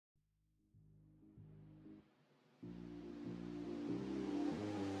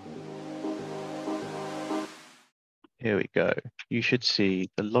Here we go. You should see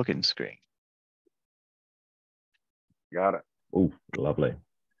the login screen. Got it. Oh, lovely.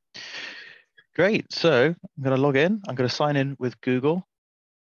 Great. So I'm going to log in. I'm going to sign in with Google.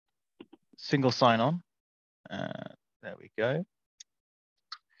 Single sign-on. There we go.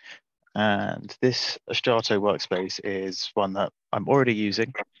 And this Astrato workspace is one that I'm already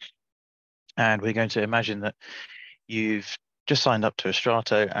using. And we're going to imagine that you've just signed up to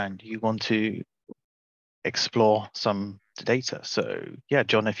Astrato and you want to explore some data. So yeah,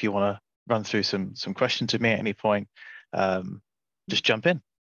 John, if you want to run through some questions with me at any point, just jump in.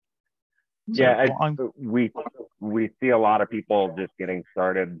 So yeah, we see a lot of people just getting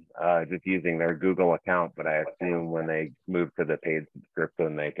started, just using their Google account, but I assume when they move to the paid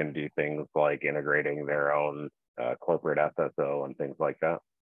subscription, they can do things like integrating their own corporate SSO and things like that.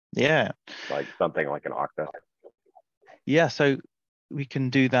 Yeah. Like something like an Okta. Yeah, so we can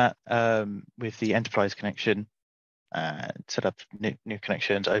do that with the enterprise connection and set up new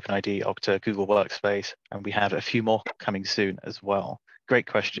connections, OpenID, Okta, Google Workspace, and we have a few more coming soon as well. Great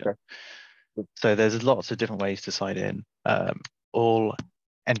question. Okay. So there's lots of different ways to sign in, all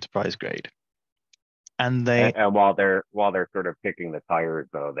enterprise grade. And while they're sort of kicking the tires,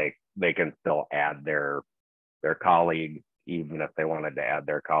 though, they can still add their colleague, even if they wanted to add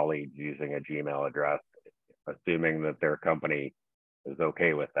their colleague using a Gmail address, assuming that their company is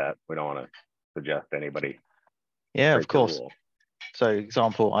okay with that. We don't want to suggest anybody. Yeah, of course. So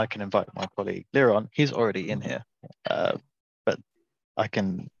example, I can invite my colleague Liron. He's already in here, but I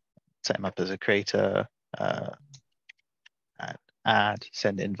can set him up as a creator, add,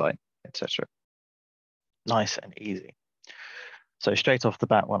 send invite, etc. Nice and easy. So straight off the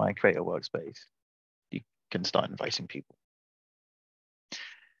bat, when I create a workspace, you can start inviting people.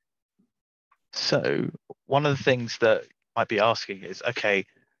 So one of the things that you might be asking is, okay,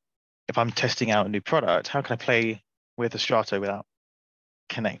 if I'm testing out a new product, how can I play with Astrato without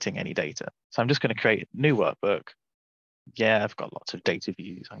connecting any data? So I'm just going to create a new workbook. Yeah, I've got lots of data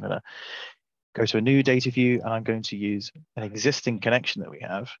views. I'm going to go to a new data view, and I'm going to use an existing connection that we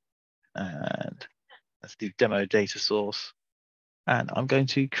have. And let's do demo data source. And I'm going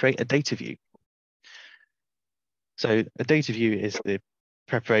to create a data view. So a data view is the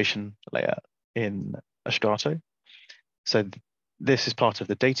preparation layer in Astrato. So this is part of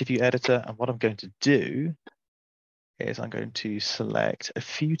the data view editor. And what I'm going to do is I'm going to select a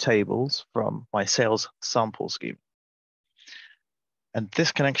few tables from my sales sample scheme. And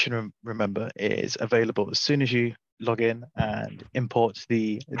this connection, remember, is available as soon as you log in and import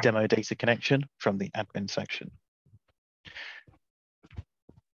the demo data connection from the admin section.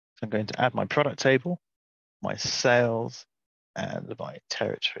 So I'm going to add my product table, my sales, and my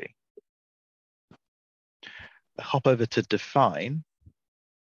territory. I hop over to define,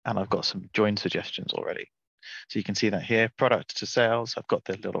 and I've got some join suggestions already. So you can see that here, product to sales, I've got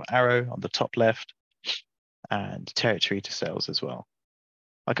the little arrow on the top left, and territory to sales as well.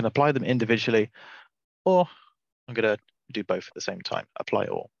 I can apply them individually, or I'm going to do both at the same time, apply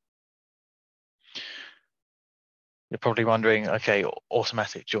all. You're probably wondering, okay,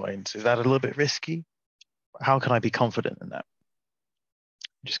 automatic joins, is that a little bit risky? How can I be confident in that?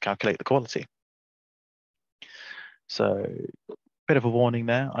 Just calculate the quality. So a bit of a warning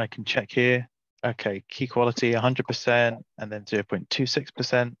there. I can check here. Okay, key quality 100% and then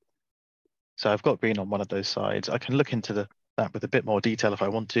 0.26%. So I've got green on one of those sides. I can look into that with a bit more detail if I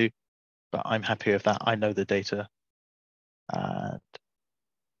want to, but I'm happy with that. I know the data. And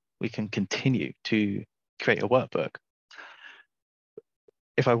we can continue to create a workbook.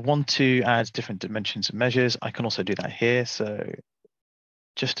 If I want to add different dimensions and measures, I can also do that here. So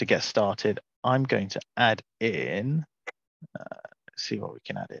just to get started, I'm going to add in, let's see what we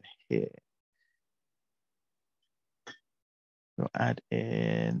can add in here. We'll add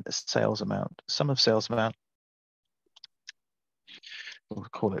in the sales amount, sum of sales amount. We'll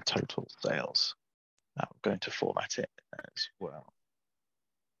call it total sales. Now I'm going to format it as well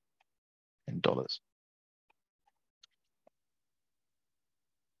in dollars.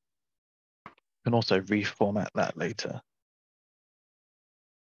 You can also reformat that later.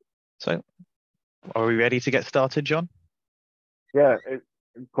 So are we ready to get started, John? Yeah,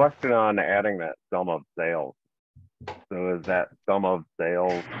 question on adding that sum of sales. So is that sum of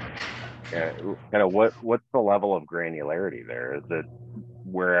sales, kind of what's the level of granularity there? Is it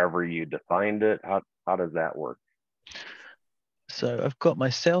wherever you defined it? How does that work? So I've got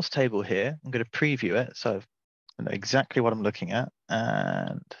my sales table here. I'm going to preview it. So I know exactly what I'm looking at.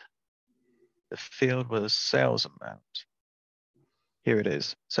 And the field was sales amount. Here it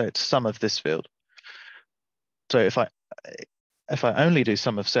is. So it's sum of this field. So if I only do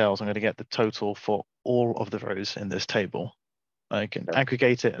sum of sales, I'm going to get the total for all of the rows in this table. I can Okay.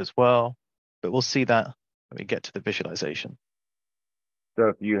 aggregate it as well, but we'll see that when we get to the visualization. So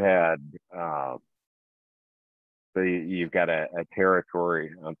if you had, so you've got a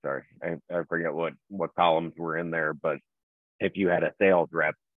territory. I'm sorry, I forget what columns were in there, but if you had a sales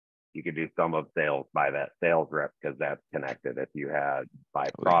rep, you could do sum of sales by that sales rep because that's connected. If you had by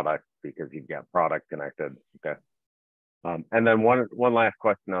product, because you've got product connected. Okay. And then one last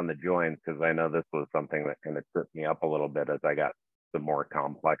question on the joins, because I know this was something that kind of tripped me up a little bit as I got some more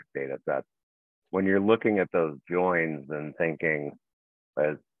complex data sets. When you're looking at those joins and thinking,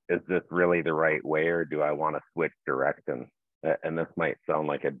 is this really the right way, or do I want to switch direction? And this might sound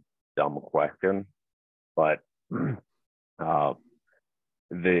like a dumb question, but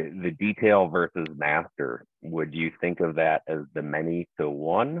the detail versus master, would you think of that as the many to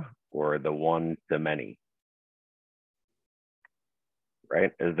one or the one to many?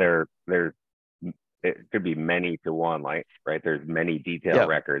 Right? It could be many to one, like, right? There's many detail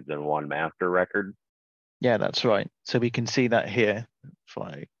records in one master record. Yeah, that's right. So we can see that here. If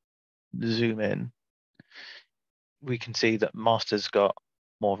I zoom in, we can see that master's got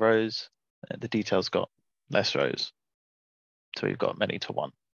more rows, the detail's got less rows. So we've got many to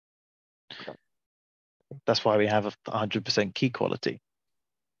one. Okay. That's why we have 100% key quality.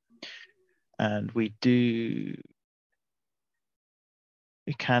 And we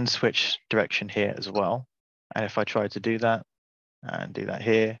can switch direction here as well. And if I try to do that and do that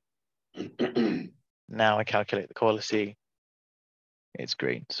here, now I calculate the quality. It's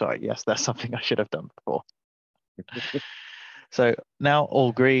green. Sorry, yes, that's something I should have done before. So now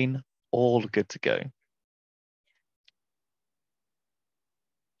all green, all good to go.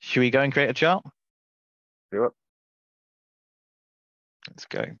 Should we go and create a chart? Do it. Let's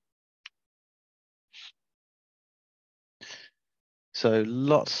go. So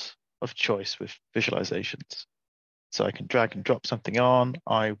lots of choice with visualizations. So I can drag and drop something on.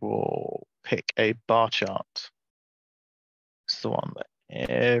 I will pick a bar chart. It's the one that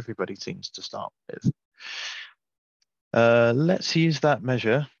everybody seems to start with. Let's use that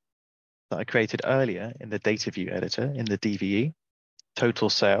measure that I created earlier in the data view editor in the DVE, total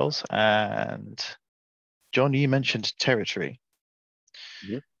sales. And John, you mentioned territory.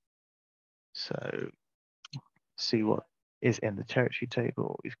 Mm-hmm. So see what is in the territory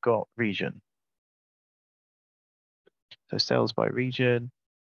table. We've got region. So sales by region.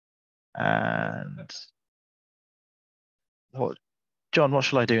 And John, what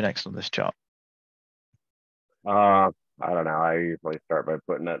shall I do next on this chart? I don't know. I usually start by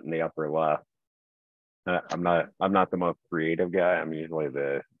putting it in the upper left. I'm not the most creative guy. I'm usually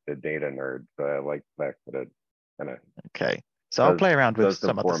the data nerd, so I like the fact that it kind of. Okay, so I'll play around with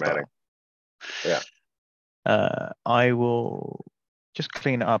some of the formatting. Style. Yeah. I will just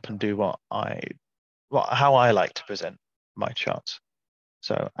clean it up and do how I like to present my charts.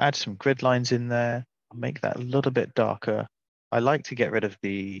 So add some grid lines in there. I'll make that a little bit darker. I like to get rid of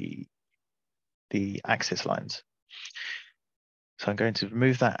the axis lines. So I'm going to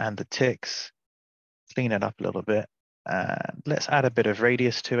remove that and the ticks, clean it up a little bit, and let's add a bit of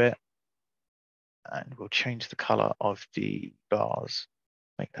radius to it. And we'll change the color of the bars,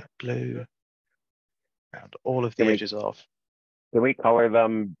 make that blue, round all of the edges off. Can we color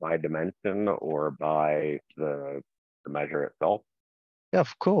them by dimension or by the measure itself? Yeah,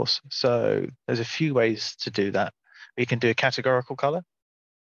 of course. So there's a few ways to do that. We can do a categorical color.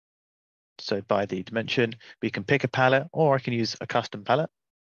 So by the dimension, we can pick a palette, or I can use a custom palette.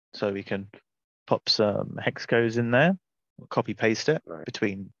 So we can pop some hex codes in there, copy paste it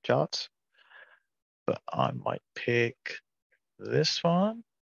between charts. But I might pick this one,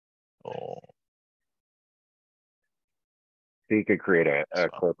 or so you could create a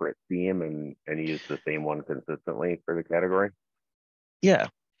corporate theme and use the same one consistently for the category. Yeah,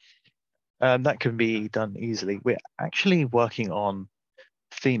 that can be done easily. We're actually working on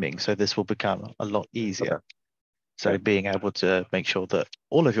theming, so this will become a lot easier. Okay. So being able to make sure that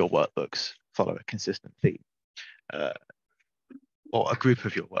all of your workbooks follow a consistent theme, or a group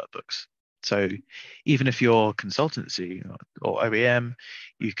of your workbooks. So even if you're consultancy or OEM,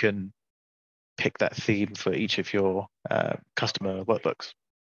 you can pick that theme for each of your customer workbooks.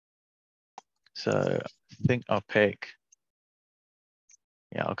 So I think I'll pick,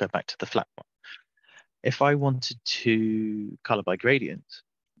 I'll go back to the flat one. If I wanted to color by gradient,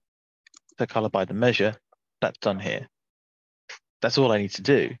 so color by the measure, that's done here. That's all I need to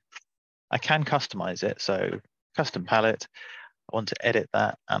do. I can customize it. So custom palette, I want to edit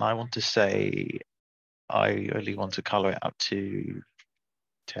that, and I want to say I only want to color it up to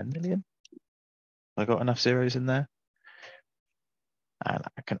 10 million. I got enough zeros in there. And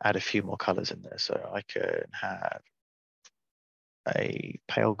I can add a few more colors in there. So I can have a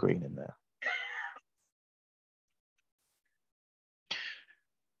pale green in there.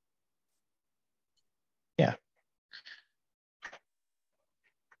 Yeah.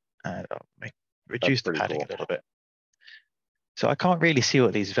 And I'll reduce the padding cool. a little bit. So I can't really see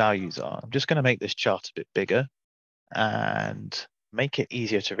what these values are. I'm just going to make this chart a bit bigger and make it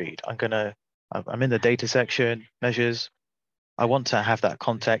easier to read. I'm in the data section, measures. I want to have that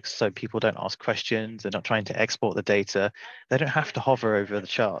context so people don't ask questions. They're not trying to export the data. They don't have to hover over the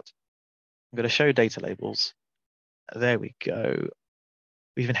chart. I'm going to show data labels. There we go.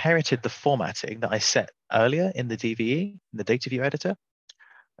 We've inherited the formatting that I set earlier in the DVE, in the data view editor.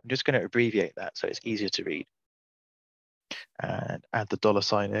 I'm just going to abbreviate that so it's easier to read. And add the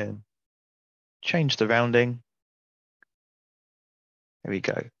 $ in. Change the rounding. There we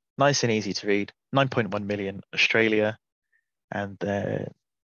go. Nice and easy to read. 9.1 million Australia, and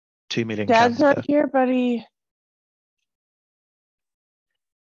 2 million Dad's Canada. not here, buddy.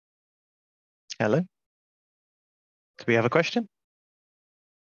 Hello? Do we have a question?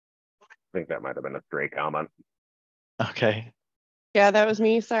 I think that might have been a stray comment. Okay, Yeah, that was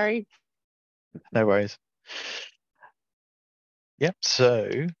me. Sorry. no worries. Yep,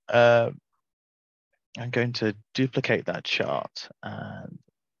 so I'm going to duplicate that chart, and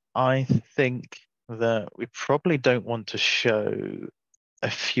I think that we probably don't want to show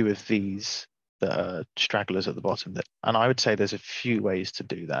a few of these that are stragglers at the bottom. And I would say there's a few ways to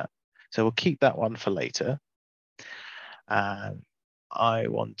do that. So we'll keep that one for later. And I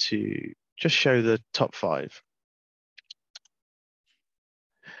want to just show the top 5.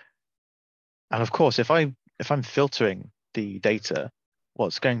 And of course, if I'm filtering the data,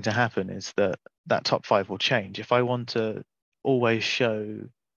 what's going to happen is that top 5 will change. If I want to always show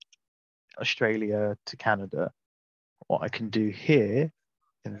Australia to Canada, what I can do here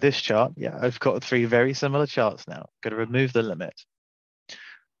in this chart, yeah, I've got 3 very similar charts now. I'm going to remove the limit.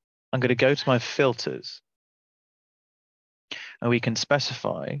 I'm going to go to my filters, and we can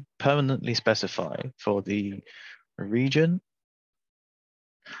permanently specify for the region.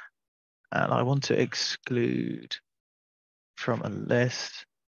 And I want to exclude from a list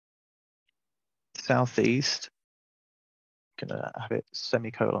Southeast. I'm going to have it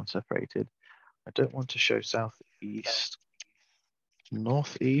semicolon separated. I don't want to show Southeast,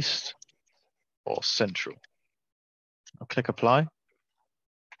 Northeast, or Central. I'll click Apply.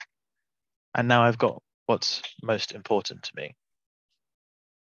 And now I've got what's most important to me.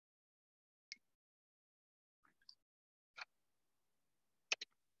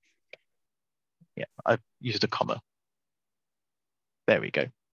 Yeah, I've used a comma. There we go.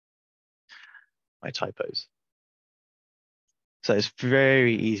 My typos. So it's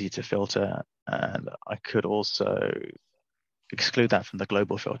very easy to filter, and I could also exclude that from the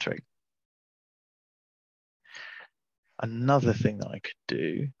global filtering. Another thing that I could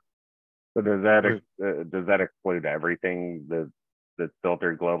do. So does that exclude everything that's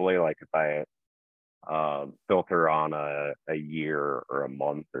filtered globally? Like if I filter on a year or a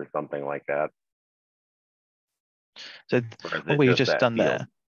month or something like that? So what we've just done there,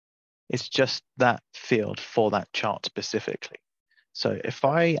 it's just that field for that chart specifically. So if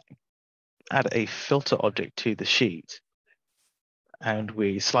I add a filter object to the sheet and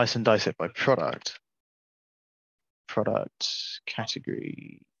we slice and dice it by product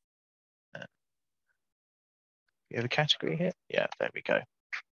category. You have a category here? Yeah, there we go.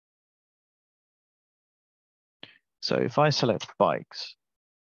 So if I select bikes,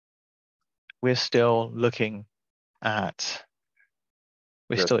 we're still looking at,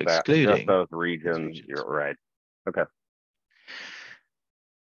 we're still excluding just those regions. You're right. Okay.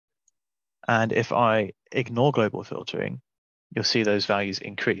 And if I ignore global filtering, you'll see those values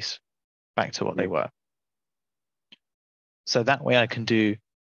increase back to what they were. So that way I can do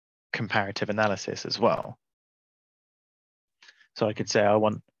comparative analysis as well. So I could say I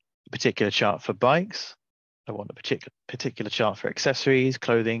want a particular chart for bikes. I want a particular chart for accessories,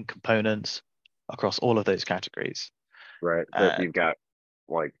 clothing, components across all of those categories. Right. So if you've got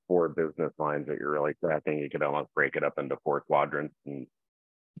like 4 business lines that you're really tracking, you could almost break it up into 4 quadrants and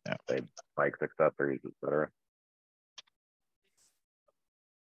say bikes, accessories, etc.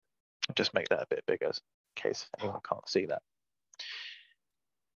 Just make that a bit bigger in case anyone can't see that.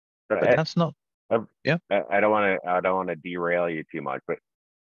 But that's not. Yeah. I don't want to derail you too much, but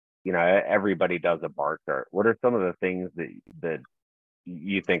you know, everybody does a bar chart. What are some of the things that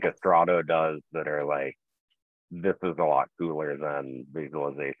you think Astrato does that are like, this is a lot cooler than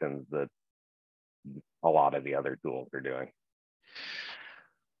visualizations that a lot of the other tools are doing?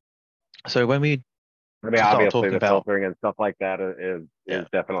 So when we I mean, to start obviously talking the about. filtering and stuff like that is Yeah.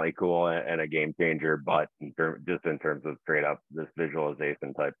 definitely cool and a game changer, but just in terms of straight up this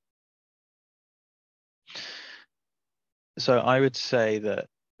visualization type. So I would say that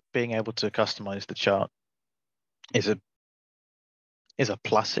being able to customize the chart is a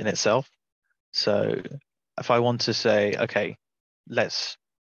plus in itself. So if I want to say, okay, let's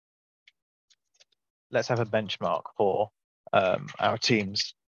have a benchmark for our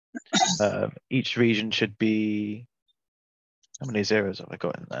teams. Each region should be, how many zeros have I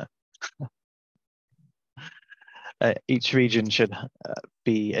got in there? Each region should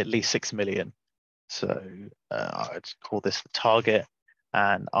be at least 6 million. So I'd call this the target.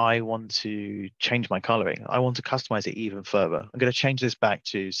 And I want to change my coloring. I want to customize it even further. I'm going to change this back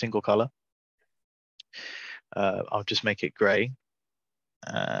to single color. I'll just make it gray.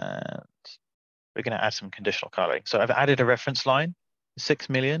 And we're going to add some conditional coloring. So I've added a reference line, 6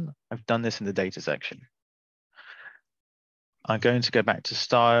 million. I've done this in the data section. I'm going to go back to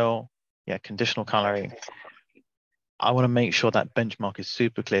style. Yeah, conditional coloring. I want to make sure that benchmark is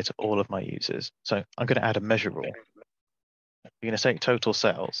super clear to all of my users. So I'm going to add a measure rule. You're going to say total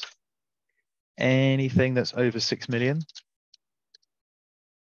sales. Anything that's over 6 million,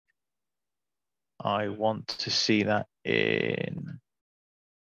 I want to see that in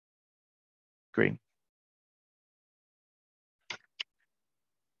green.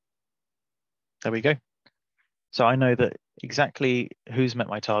 There we go. So I know that exactly who's met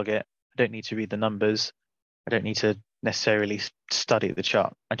my target. I don't need to read the numbers. I don't need to necessarily study the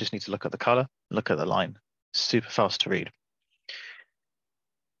chart. I just need to look at the color, look at the line. Super fast to read.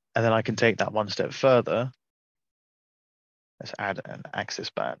 And then I can take that one step further. Let's add an axis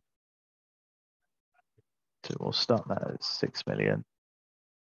band. So we'll start that at 6 million.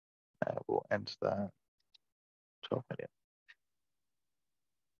 We'll end that 12 million.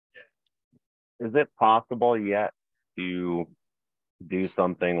 Is it possible yet to do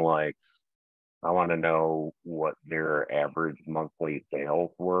something like, I want to know what their average monthly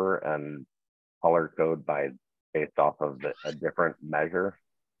sales were and color code based off of a different measure?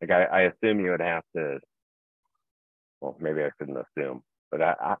 Like I assume you would have to, well, maybe I shouldn't assume, but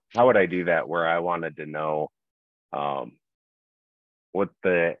how would I do that where I wanted to know what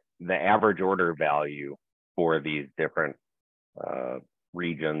the average order value for these different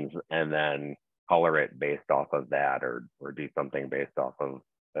regions, and then color it based off of that, or do something based off of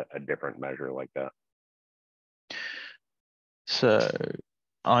a different measure like that? So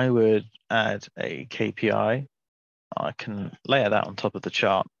I would add a KPI. I can layer that on top of the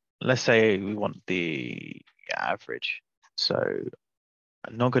chart. Let's say we want the average. So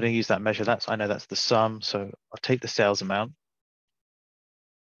I'm not going to use that measure. I know that's the sum. So I'll take the sales amount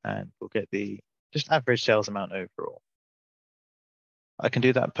and we'll get the just average sales amount overall. I can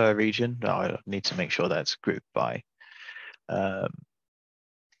do that per region. No, I need to make sure that's grouped by. So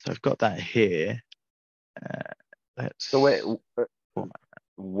I've got that here. So wait,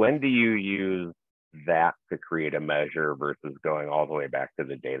 when do you use that to create a measure versus going all the way back to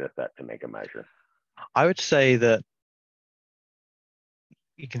the data set to make a measure? I would say that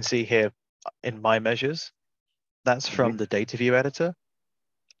you can see here in my measures, that's from the data view editor.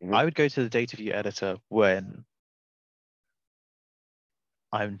 I would go to the data view editor when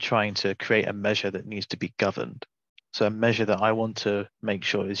I'm trying to create a measure that needs to be governed. So a measure that I want to make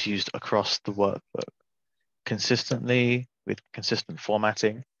sure is used across the workbook consistently with consistent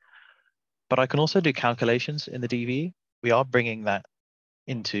formatting. But I can also do calculations in the DV. We are bringing that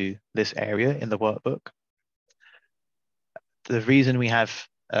into this area in the workbook. The reason we have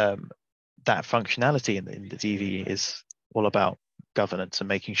that functionality in the DV is all about governance and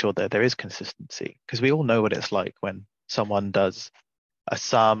making sure that there is consistency, because we all know what it's like when someone does a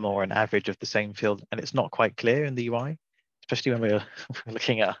sum or an average of the same field and it's not quite clear in the UI, especially when we're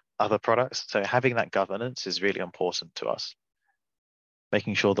looking at other products. So having that governance is really important to us,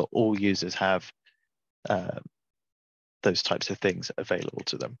 making sure that all users have those types of things available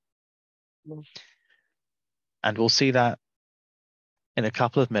to them. And we'll see that in a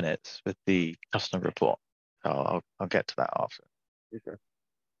couple of minutes with the customer report. I'll get to that after. Okay.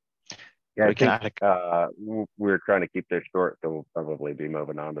 Yeah, So I think we're trying to keep this short, so we'll probably be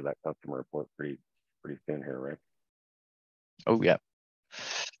moving on to that customer report pretty soon here, right? Oh yeah.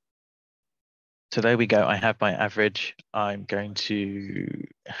 So there we go. I have my average. I'm going to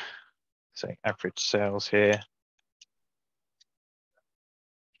say average sales here.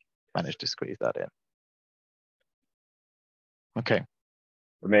 Managed to squeeze that in. Okay.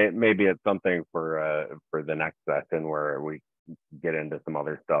 Maybe it's something for the next session where we get into some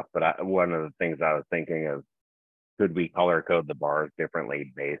other stuff. But one of the things I was thinking is, could we color code the bars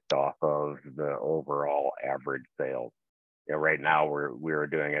differently based off of the overall average sales? Right now we're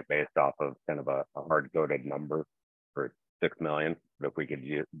doing it based off of kind of a hard coded number for 6 million, but if we could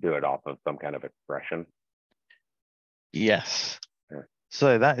do it off of some kind of expression. Yes. Yeah.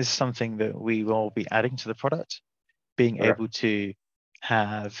 So that is something that we will be adding to the product, being Okay. able to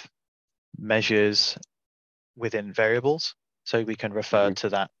have measures within variables, so we can refer to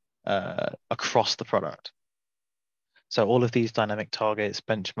that across the product. So all of these dynamic targets,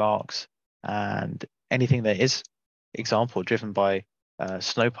 benchmarks, and anything that is example driven by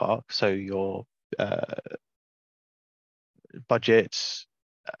Snowpark, so your budgets,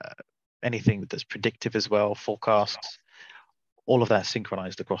 anything that's predictive as well, forecasts, all of that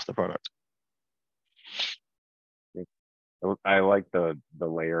synchronized across the product. I like the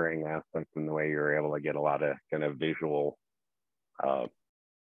layering aspect and the way you're able to get a lot of kind of visual,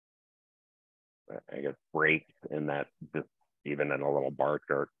 I guess, breaks in that, just even in a little bar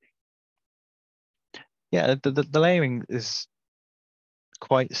chart. Yeah, the layering is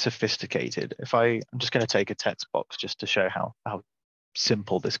quite sophisticated. I'm just going to take a text box just to show how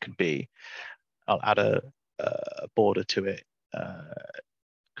simple this could be. I'll add a border to it,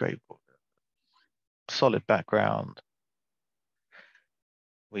 great border, solid background.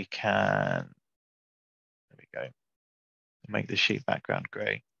 We can, there we go, make the sheet background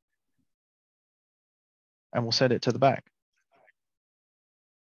gray. And we'll send it to the back.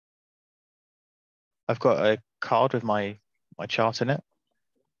 I've got a card with my chart in it.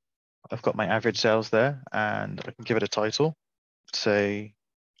 I've got my average sales there, and I can give it a title, say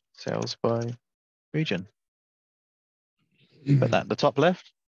sales by region. Put that in the top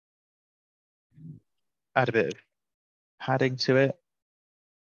left. Add a bit of padding to it.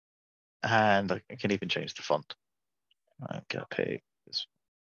 And I can even change the font. I'm gonna pick this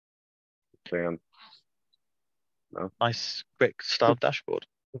No? nice, quick styled dashboard.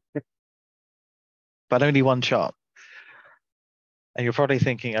 But only one chart. And you're probably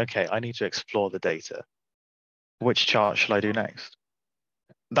thinking, okay, I need to explore the data. Which chart shall I do next?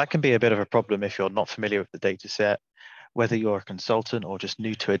 That can be a bit of a problem if you're not familiar with the data set, whether you're a consultant or just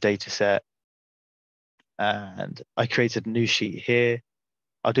new to a data set. And I created a new sheet here.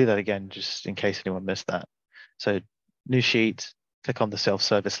 I'll do that again just in case anyone missed that. So new sheet, click on the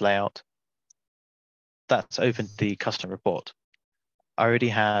self-service layout. That's opened the custom report. I already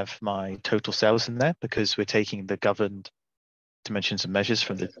have my total sales in there because we're taking the governed dimensions and measures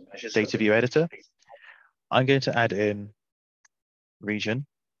from the data view editor. I'm going to add in region,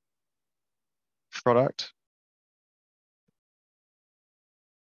 product,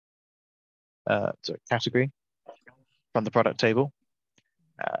 sorry, category from the product table.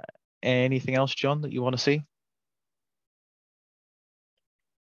 Anything else, John, that you want to see?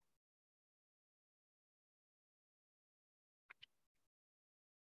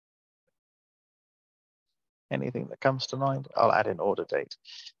 Anything that comes to mind? I'll add in order date.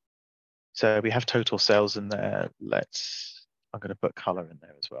 So we have total sales in there. I'm going to put color in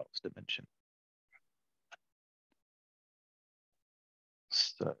there as well as dimension.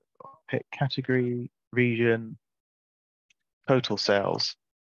 So pick category, region, total sales,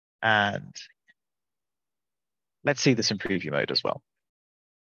 and let's see this in preview mode as well.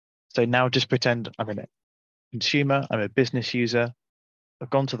 So now just pretend I'm a consumer, I'm a business user. I've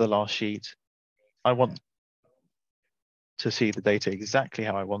gone to the last sheet. I want to see the data exactly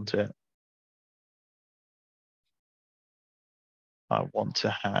how I want it. I want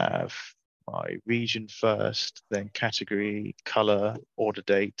to have my region first, then category, color, order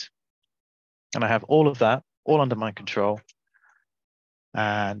date. And I have all of that all under my control.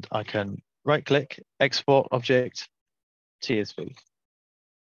 And I can right click, export object, TSV.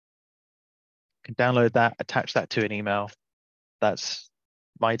 Can download that, attach that to an email. That's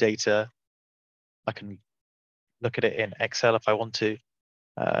my data. I can look at it in Excel if I want to.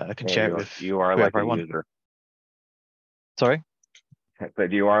 I can share it with whoever I want. User. Sorry?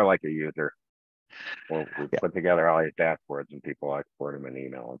 But you are like a user. Well, we put together all these dashboards and people export them in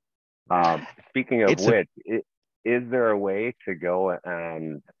email. Speaking of which, is there a way to go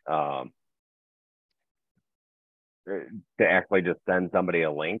and to actually just send somebody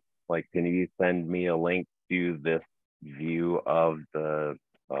a link? Like, can you send me a link to this view of the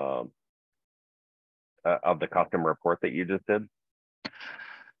custom report that you just did?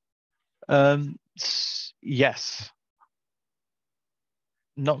 Yes.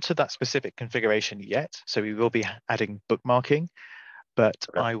 Not to that specific configuration yet. So we will be adding bookmarking, but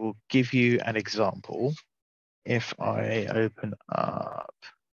okay. I will give you an example. If I open up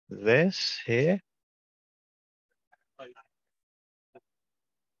this here.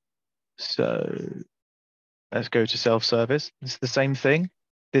 So Let's go to self-service. It's the same thing.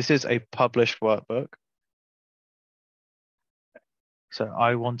 This is a published workbook. So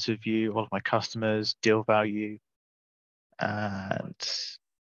I want to view all of my customers, deal value, and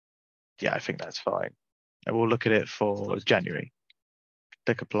yeah, I think that's fine. And we'll look at it for January.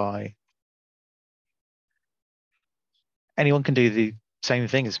 Click apply. Anyone can do the same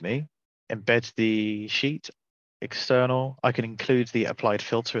thing as me. Embed the sheet, external. I can include the applied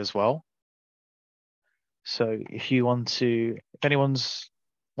filter as well. So if you want to, if anyone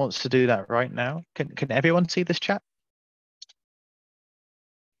wants to do that right now, can everyone see this chat?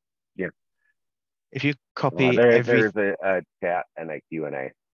 Yeah. If you copy there's a chat and a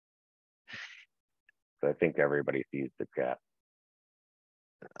Q&A. So I think everybody sees the chat.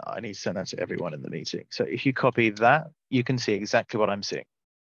 I need to send that to everyone in the meeting. So if you copy that, you can see exactly what I'm seeing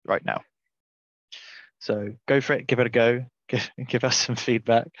right now. So go for it, give it a go, give us some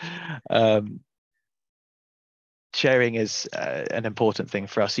feedback. Sharing is an important thing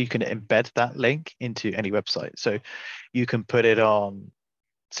for us. You can embed that link into any website. So you can put it on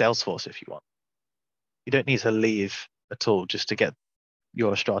Salesforce if you want. You don't need to leave at all just to get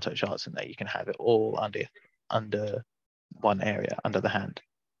your Astrato charts in there. You can have it all under one area, under the hand.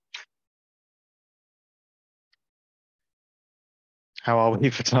 How are we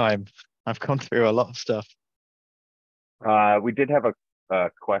for time? I've gone through a lot of stuff. We did have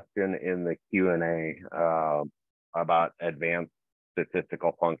a question in the Q&A about advanced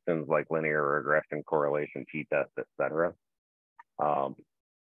statistical functions like linear regression, correlation, t-test, etc.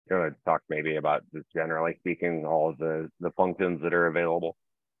 You want to talk maybe about, just generally speaking, all of the functions that are available?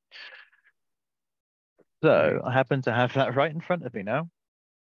 So I happen to have that right in front of me now.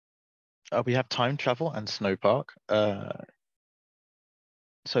 We have time travel and snowpark.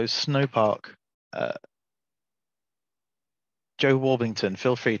 So snowpark, Joe Warbington,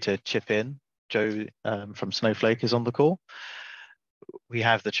 feel free to chip in. Joe from Snowflake is on the call. We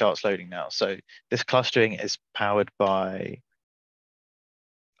have the charts loading now. So this clustering is powered by,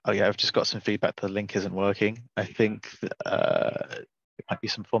 oh yeah, I've just got some feedback. The link isn't working. I think it might be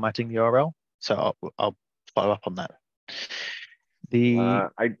some formatting URL. So I'll follow up on that.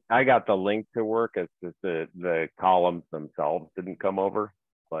 I got the link to work. It's just the columns themselves didn't come over,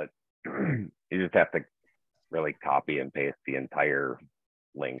 but you just have to really copy and paste the entire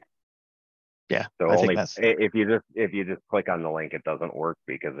link. Yeah. So I only think that's... if you just click on the link, it doesn't work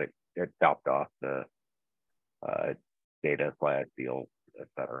because it chopped off the data/deals,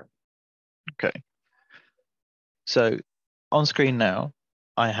 etc. Okay. So on screen now,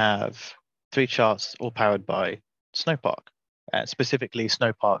 I have 3 charts all powered by Snowpark, specifically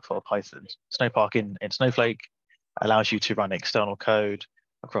Snowpark for Python. Snowpark in Snowflake allows you to run external code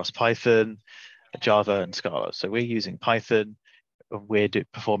across Python, Java, and Scala. So we're using Python. We're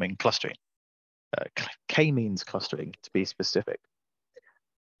performing clustering. K-means clustering, to be specific.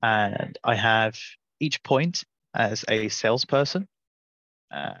 And I have each point as a salesperson,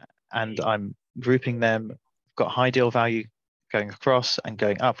 and I'm grouping them. We've got high deal value going across, and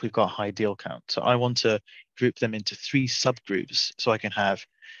going up, we've got high deal count. So I want to group them into 3 subgroups so I can have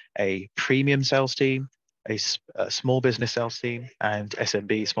a premium sales team, a small business sales team, and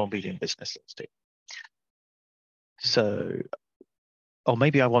SMB, small medium business sales team. So, or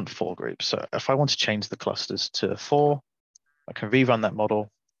maybe I want 4 groups. So if I want to change the clusters to 4, I can rerun that model.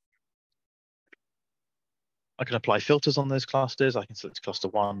 I can apply filters on those clusters. I can select cluster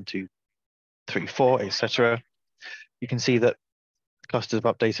 1, 2, 3, 4, etc. You can see that clusters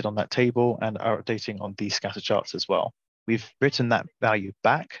have updated on that table and are updating on these scatter charts as well. We've written that value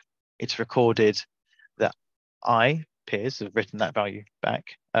back. It's recorded that I, Piers, have written that value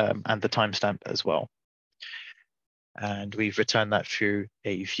back, and the timestamp as well. And we've returned that through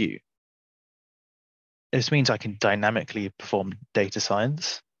a view. This means I can dynamically perform data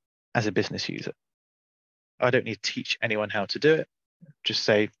science as a business user. I don't need to teach anyone how to do it. Just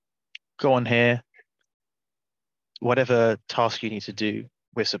say, go on here, whatever task you need to do,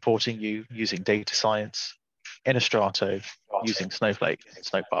 we're supporting you using data science in Astrato, using Snowflake and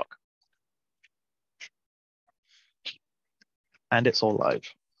Snowpark. And it's all live.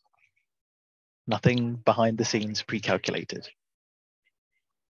 Nothing behind the scenes pre-calculated.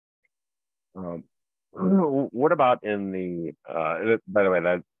 What about in the, by the way,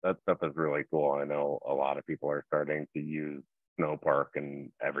 that stuff is really cool. I know a lot of people are starting to use Snowpark,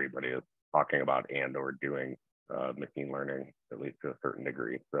 and everybody is talking about and/or doing machine learning, at least to a certain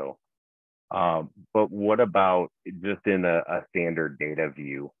degree. So, but what about just in a standard data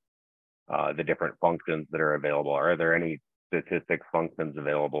view, the different functions that are available? Are there any statistics functions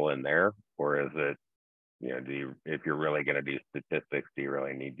available in there, or is it, if you're really going to do statistics, do you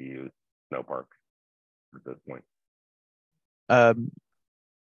really need to use Snowpark? at this point?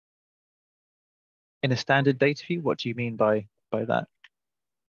 In a standard data view, what do you mean by that?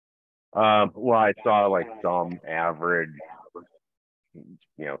 Well, I saw like some average,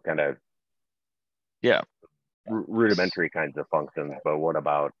 kind of Yeah. rudimentary kinds of functions, but what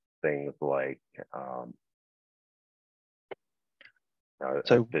about things like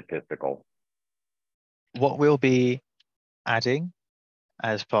So statistical? what we'll be adding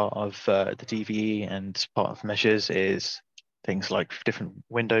as part of the DVE and part of measures is things like different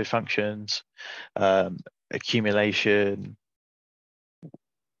window functions, accumulation,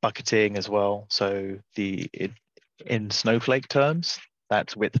 bucketing as well. So in Snowflake terms,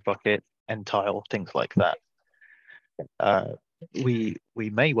 that's width bucket, entile, things like that. We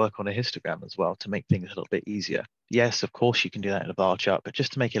may work on a histogram as well to make things a little bit easier. Yes, of course you can do that in a bar chart, but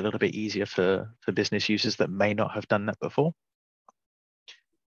just to make it a little bit easier for business users that may not have done that before.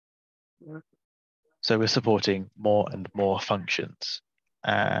 So we're supporting more and more functions.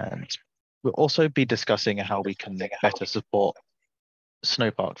 And we'll also be discussing how we can better support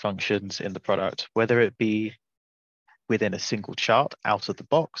snowpark functions in the product, whether it be within a single chart out of the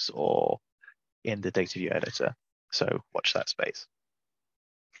box or in the data view editor. So watch that space.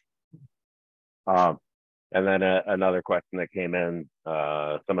 And then another question that came in,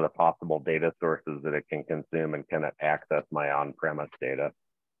 some of the possible data sources that it can consume and can it access my on-premise data.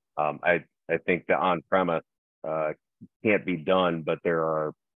 I think the on-premise can't be done, but there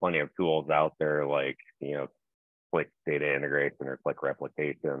are plenty of tools out there like, Click data integration or Click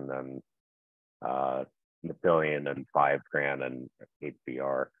replication and Matillion and Fivetran and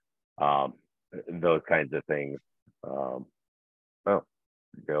HBR, those kinds of things.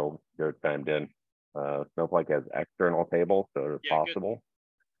 Joe chimed in. Snowflake has external tables, so it's possible.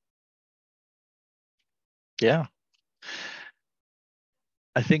 Good. Yeah.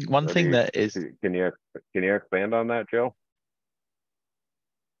 I think one thing that is. Can you expand on that, Joe?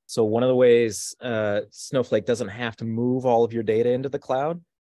 So one of the ways Snowflake doesn't have to move all of your data into the cloud.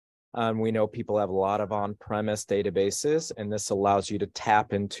 We know people have a lot of on-premise databases, and this allows you to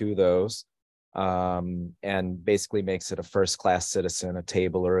tap into those and basically makes it a first-class citizen, a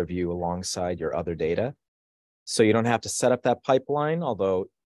table or a view alongside your other data. So you don't have to set up that pipeline, although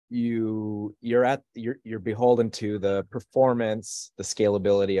you're beholden to the performance, the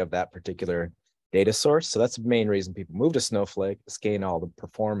scalability of that particular data source. So that's the main reason people move to Snowflake, is gain all the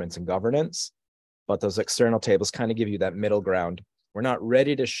performance and governance. But those external tables kind of give you that middle ground. We're not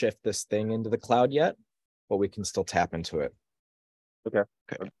ready to shift this thing into the cloud yet, but we can still tap into it. Okay.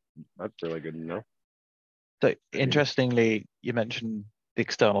 That's really good to know. So interestingly, you mentioned the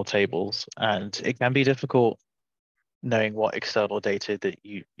external tables, and it can be difficult knowing what external data that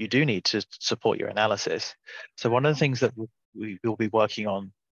you do need to support your analysis. So one of the things that we will be working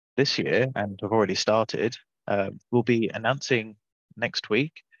on this year, and have already started, we'll be announcing next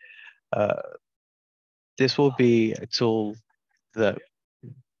week. This will be a tool that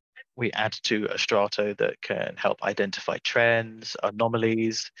we add to Astrato that can help identify trends,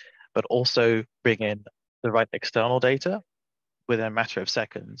 anomalies, but also bring in the right external data within a matter of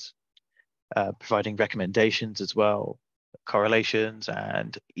seconds, providing recommendations as well, correlations,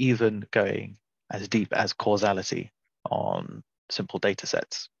 and even going as deep as causality on simple data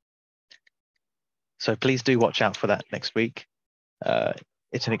sets. So please do watch out for that next week.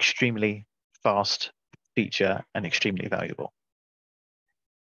 It's an extremely fast feature and extremely valuable.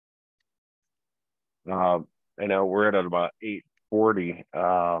 I know we're at about 8:40.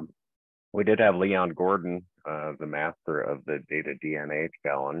 We did have Leon Gordon, the master of the DataDNA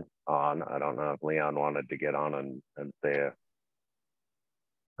challenge, on. I don't know if Leon wanted to get on and say a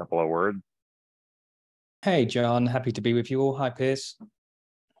couple of words. Hey, John. Happy to be with you all. Hi, Piers.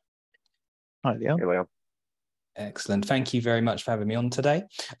 Hi, Leon. Hey, Leon. Excellent. Thank you very much for having me on today.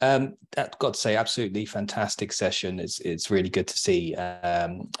 I've got to say, absolutely fantastic session. It's really good to see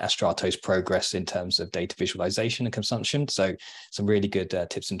Astrato's progress in terms of data visualization and consumption. So some really good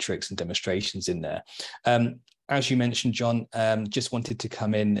tips and tricks and demonstrations in there. As you mentioned, John, just wanted to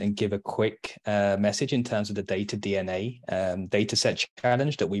come in and give a quick message in terms of the DataDNA dataset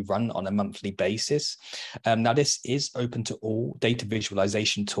challenge that we run on a monthly basis. Now, this is open to all data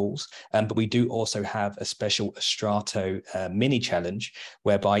visualization tools, but we do also have a special Astrato mini challenge,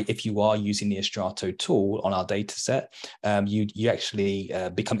 whereby if you are using the Astrato tool on our dataset, you actually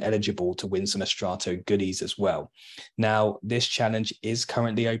become eligible to win some Astrato goodies as well. Now, this challenge is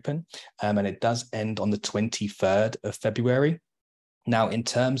currently open, and it does end on the 23rd of February. Now, in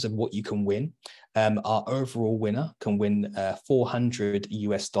terms of what you can win, Our overall winner can win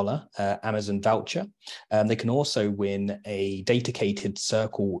 $400 Amazon voucher. They can also win a Dedicated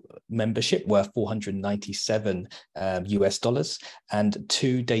Circle membership worth $497 US, and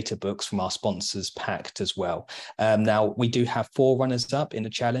 2 data books from our sponsors Pact as well. Now we do have 4 runners up in the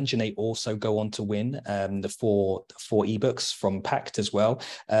challenge, and they also go on to win the four ebooks from Pact as well.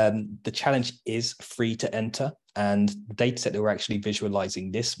 The challenge is free to enter, and the data set that we're actually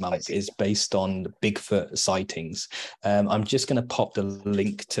visualizing this month is based on Bigfoot sightings. I'm just going to pop the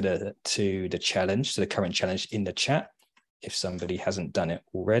link to the challenge, to the current challenge, in the chat if somebody hasn't done it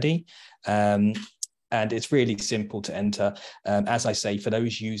already. And it's really simple to enter. As I say, for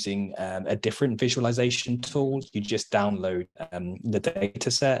those using a different visualization tool, you just download the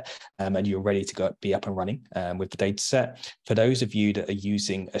data set and you're ready to be up and running with the data set. For those of you that are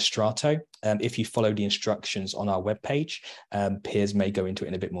using Astrato, if you follow the instructions on our webpage, Piers may go into it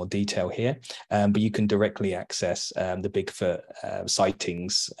in a bit more detail here, but you can directly access the Bigfoot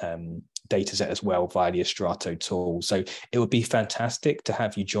sightings data set as well via the Astrato tool. So it would be fantastic to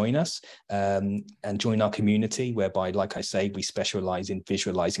have you join us and join our community, whereby, like I say, we specialize in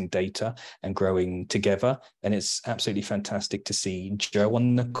visualizing data and growing together. And it's absolutely fantastic to see Joe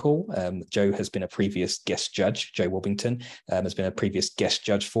on the call. Joe has been a previous guest judge. Joe Wobbington has been a previous guest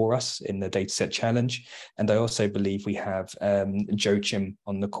judge for us in the Dataset Challenge. And I also believe we have Joachim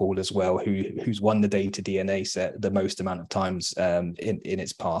on the call as well, who's won the DataDNA set the most amount of times in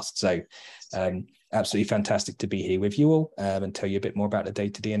its past. So absolutely fantastic to be here with you all and tell you a bit more about the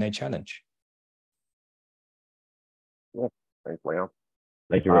DataDNA Challenge. Yeah, thanks, Leon.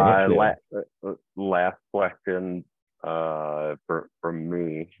 Thank you very much, Leon. Last question from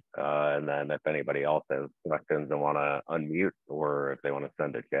me, and then if anybody else has questions and want to unmute, or if they want to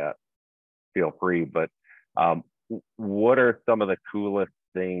send a chat, feel free. But what are some of the coolest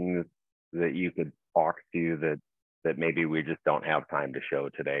things that you could talk to that maybe we just don't have time to show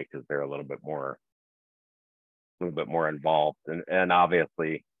today because they're a little bit more involved? And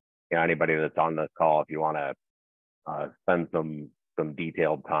obviously, you know, anybody that's on this call, if you want to spend some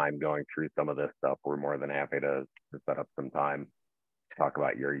detailed time going through some of this stuff, we're more than happy to set up some time to talk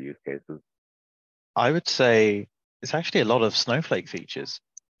about your use cases. I would say it's actually a lot of Snowflake features.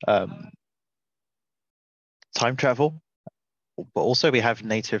 Time travel, but also we have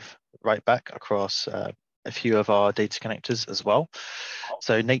native write back across a few of our data connectors as well.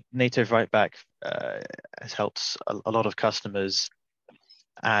 So native write back has helped a lot of customers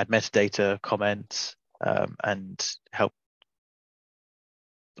add metadata, comments, and help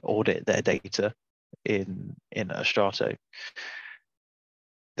audit their data in Astrato.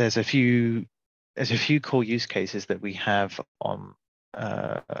 There's a few core use cases that we have on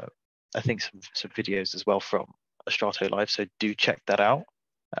I think some videos as well from Astrato Live, so do check that out.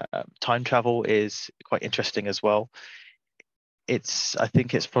 Time travel is quite interesting as well. I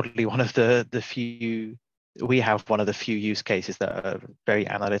think it's probably one of the few, we have one of the few use cases that are very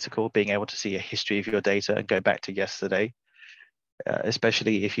analytical, being able to see a history of your data and go back to yesterday,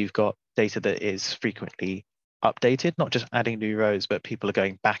 especially if you've got data that is frequently updated, not just adding new rows, but people are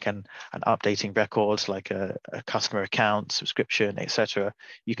going back and updating records like a customer account, subscription, etc.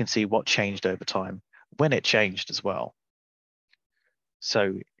 You can see what changed over time, when it changed as well.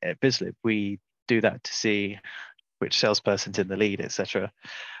 So at BizLib, we do that to see which salesperson's in the lead, etc.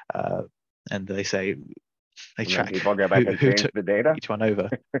 And they say they track people go back and change the data. Each one over.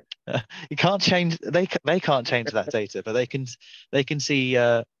 You can't change. They can't change that data, but they can see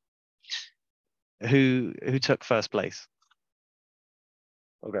who took first place.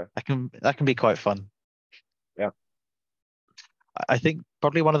 Okay. That can be quite fun. Yeah. I think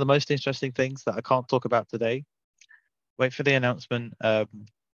probably one of the most interesting things that I can't talk about today. Wait for the announcement.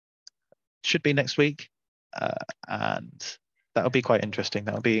 Should be next week, and that'll be quite interesting.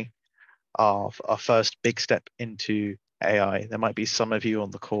 That'll be our first big step into AI. There might be some of you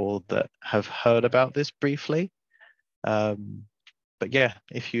on the call that have heard about this briefly. But yeah,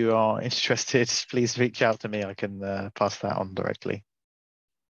 if you are interested, please reach out to me. I can pass that on directly.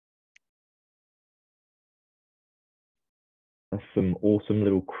 That's some awesome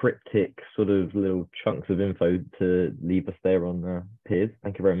little cryptic sort of little chunks of info to leave us there on Piers.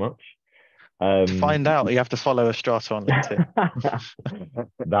 Thank you very much. To find out, you have to follow Astrato on LinkedIn.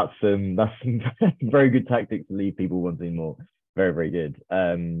 That's some very good tactics to leave people wanting more. Very, very good.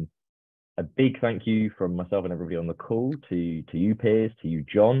 A big thank you from myself and everybody on the call to you, Piers, to you,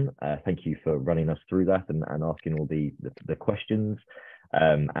 John. Thank you for running us through that and asking all the questions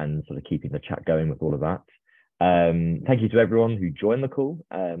and sort of keeping the chat going with all of that. Thank you to everyone who joined the call.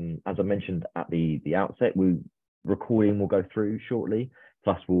 As I mentioned at the outset, recording will go through shortly.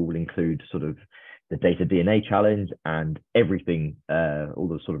 Plus, we'll include sort of the DataDNA challenge and everything, all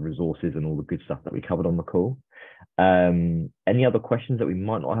the sort of resources and all the good stuff that we covered on the call. Any other questions that we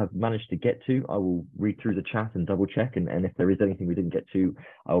might not have managed to get to, I will read through the chat and double check. And if there is anything we didn't get to,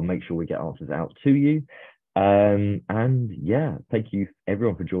 I will make sure we get answers out to you. And yeah, thank you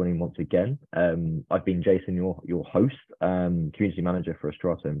everyone for joining once again. I've been Jason, your host, community manager for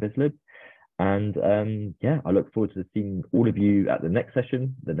Astrato and BizLib. And yeah, I look forward to seeing all of you at the next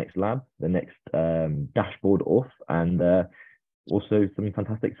session, the next lab, the next dashboard off, and also some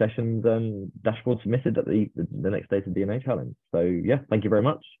fantastic sessions and dashboards submitted at the next DataDNA challenge. So yeah, thank you very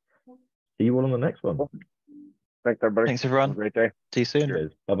much. See you all on the next one. Thanks, everybody. Thanks, everyone. Have a great day. See you soon.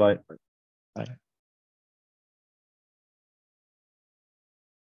 Cheers. Bye-bye. Bye.